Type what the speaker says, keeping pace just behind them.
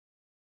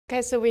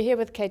Okay, so we're here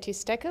with Katie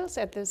Steckles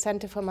at the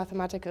Centre for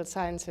Mathematical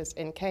Sciences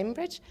in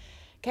Cambridge.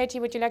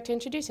 Katie, would you like to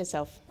introduce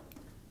yourself?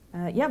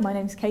 Yeah, my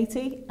name's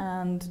Katie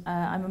and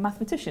I'm a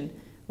mathematician,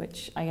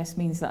 which I guess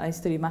means that I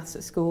studied maths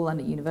at school and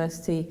at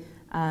university,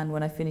 and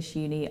when I finished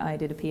uni I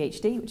did a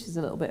PhD, which is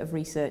a little bit of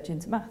research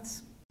into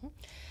maths.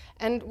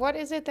 And what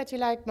is it that you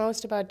like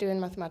most about doing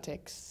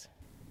mathematics?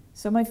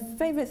 So my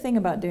favourite thing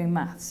about doing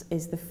maths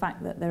is the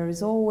fact that there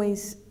is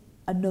always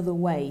another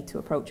way to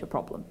approach a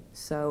problem.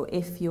 So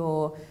if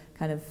you're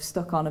kind of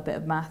stuck on a bit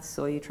of maths,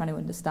 or you're trying to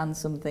understand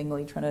something, or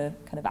you're trying to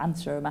kind of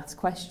answer a maths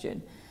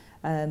question,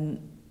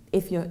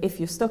 if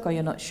you're stuck or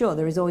you're not sure,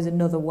 there is always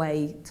another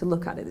way to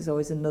look at it. There's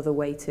always another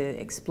way to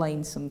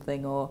explain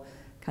something, or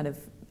kind of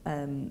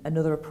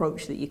another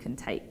approach that you can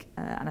take.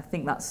 And I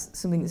think that's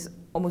something that's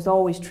almost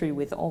always true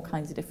with all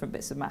kinds of different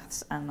bits of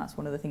maths, and that's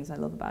one of the things I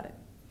love about it.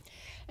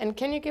 And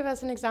can you give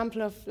us an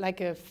example of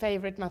like a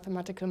favorite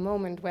mathematical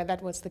moment where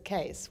that was the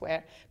case,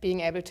 where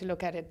being able to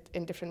look at it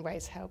in different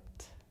ways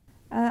helped?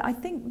 I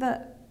think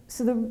that,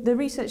 so the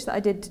research that I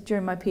did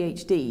during my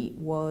PhD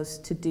was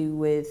to do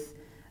with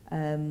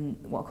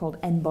what are called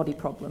n-body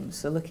problems,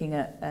 so looking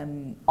at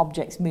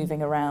objects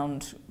moving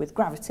around with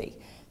gravity.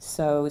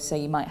 So say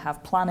you might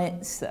have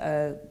planets that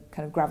are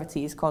kind of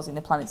gravity is causing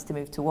the planets to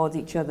move towards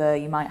each other.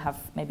 You might have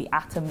maybe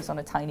atoms on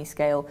a tiny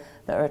scale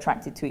that are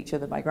attracted to each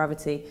other by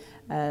gravity.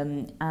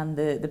 And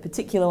the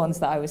particular ones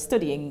that I was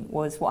studying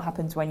was what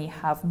happens when you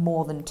have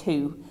more than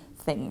two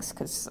things,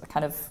 because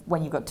kind of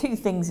when you've got two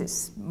things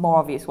it's more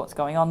obvious what's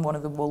going on. One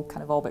of them will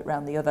kind of orbit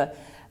around the other.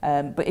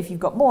 But if you've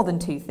got more than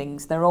two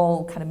things, they're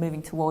all kind of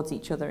moving towards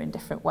each other in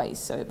different ways,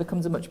 so it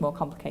becomes a much more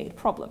complicated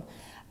problem.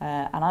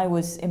 And I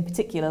was in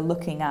particular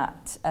looking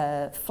at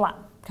flat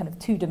kind of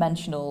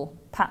two-dimensional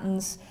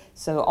patterns,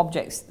 so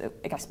objects that,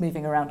 I guess,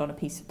 moving around on a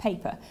piece of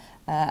paper.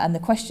 And the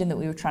question that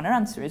we were trying to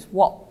answer is,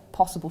 what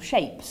possible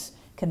shapes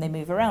can they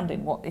move around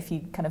in? What if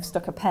you kind of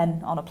stuck a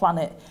pen on a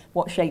planet,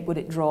 what shape would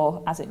it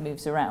draw as it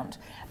moves around?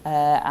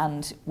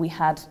 And we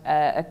had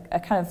a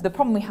kind of, the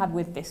problem we had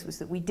with this was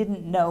that we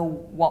didn't know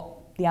what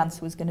the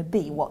answer was going to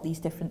be, what these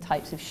different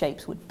types of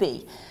shapes would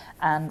be.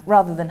 And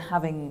rather than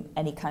having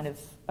any kind of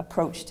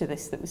approach to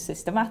this that was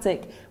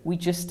systematic, we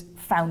just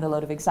found a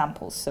lot of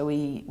examples. So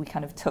we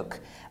kind of took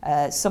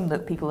some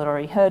that people had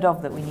already heard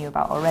of, that we knew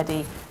about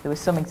already. There were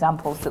some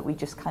examples that we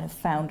just kind of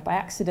found by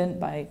accident,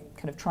 by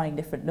kind of trying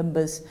different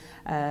numbers,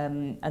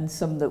 and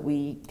some that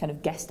we kind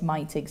of guessed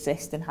might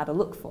exist and had a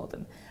look for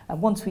them.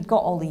 And once we'd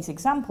got all these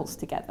examples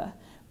together,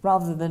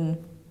 rather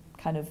than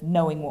kind of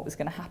knowing what was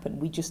going to happen,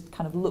 we just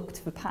kind of looked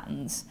for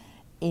patterns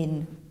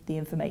in the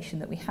information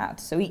that we had.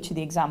 So each of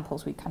the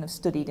examples we kind of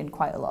studied in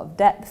quite a lot of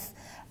depth.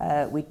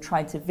 We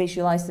tried to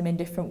visualize them in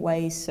different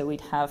ways, so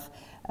we'd have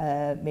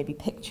maybe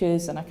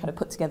pictures, and I kind of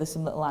put together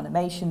some little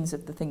animations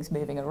of the things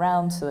moving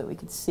around so that we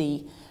could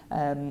see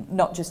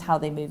not just how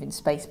they move in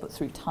space but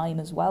through time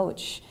as well,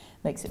 which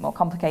makes it more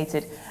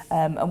complicated.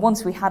 And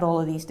once we had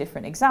all of these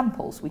different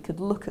examples, we could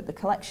look at the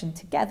collection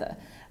together.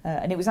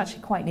 And it was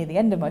actually quite near the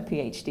end of my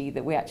PhD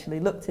that we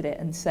actually looked at it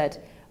and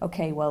said,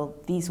 okay, well,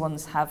 these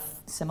ones have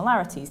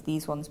similarities,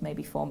 these ones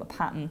maybe form a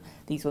pattern,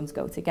 these ones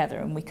go together,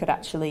 and we could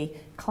actually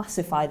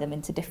classify them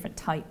into different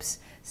types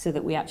so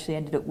that we actually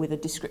ended up with a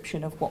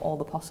description of what all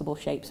the possible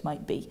shapes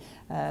might be,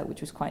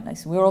 which was quite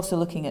nice. And we were also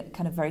looking at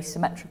kind of very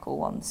symmetrical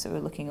ones, so we're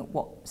looking at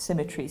what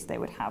symmetries they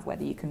would have,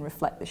 whether you can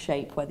reflect the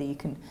shape, whether you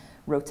can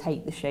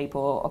rotate the shape,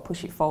 or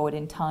push it forward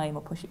in time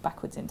or push it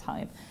backwards in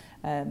time.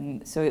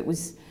 So it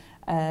was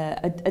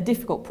a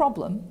difficult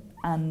problem,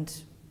 and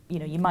you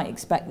know, you might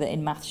expect that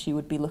in maths you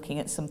would be looking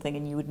at something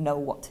and you would know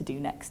what to do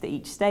next at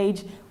each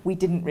stage. We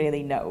didn't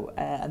really know,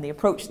 and the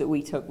approach that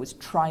we took was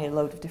try a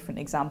load of different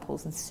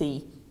examples and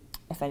see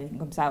if anything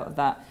comes out of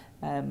that,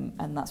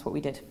 and that's what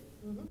we did.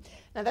 Mm-hmm.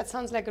 Now that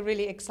sounds like a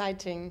really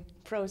exciting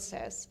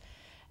process.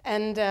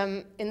 And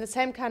in the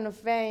same kind of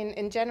vein,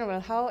 in general,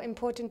 how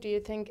important do you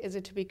think is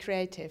it to be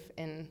creative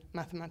in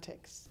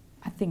mathematics?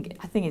 I think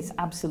it's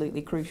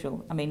absolutely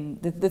crucial. I mean,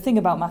 the thing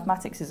about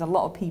mathematics is a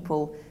lot of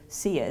people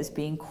see it as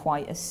being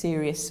quite a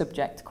serious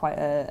subject, quite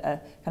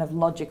a kind of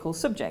logical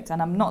subject.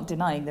 And I'm not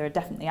denying there are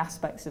definitely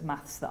aspects of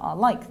maths that are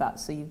like that.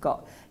 So you've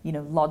got, you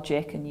know,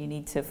 logic, and you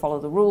need to follow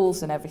the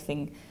rules, and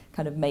everything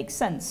kind of makes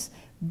sense.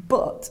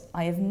 But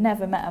I have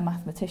never met a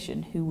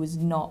mathematician who was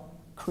not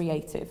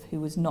creative,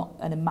 who was not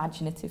an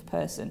imaginative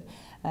person,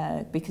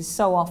 because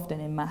so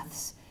often in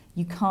maths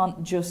you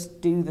can't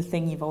just do the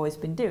thing you've always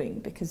been doing,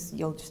 because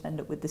you'll just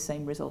end up with the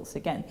same results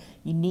again.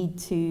 You need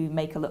to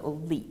make a little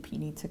leap, you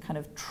need to kind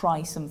of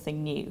try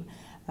something new.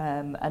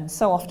 And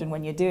so often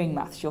when you're doing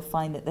maths, you'll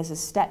find that there's a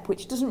step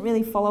which doesn't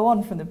really follow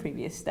on from the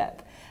previous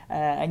step.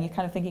 And you're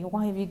kind of thinking,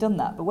 why have you done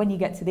that? But when you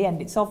get to the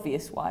end, it's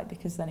obvious why,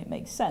 because then it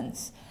makes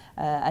sense.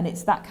 And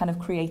it's that kind of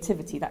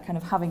creativity, that kind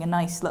of having a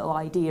nice little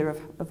idea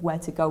of where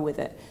to go with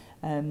it,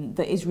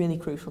 that is really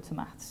crucial to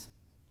maths.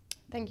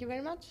 Thank you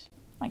very much.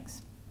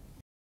 Thanks.